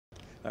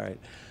All right.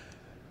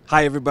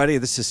 Hi, everybody.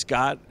 This is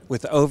Scott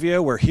with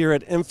Oeveo. We're here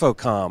at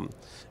InfoComm.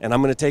 And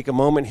I'm going to take a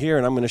moment here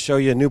and I'm going to show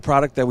you a new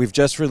product that we've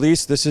just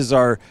released. This is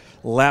our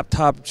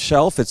laptop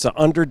shelf. It's an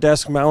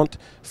under-desk mount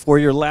for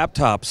your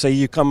laptop. Say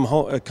you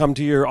come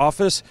to your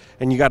office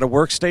and you got a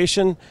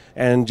workstation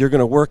and you're going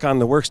to work on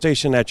the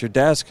workstation at your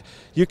desk.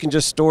 You can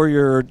just store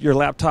your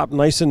laptop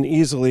nice and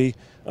easily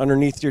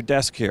underneath your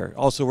desk here.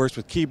 Also works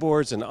with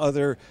keyboards and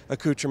other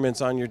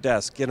accoutrements on your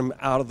desk. Get them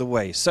out of the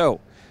way.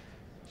 So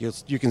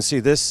you can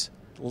see this.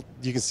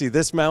 You can see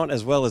this mount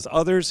as well as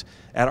others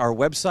at our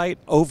website,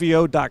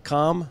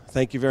 Oeveo.com.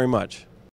 Thank you very much.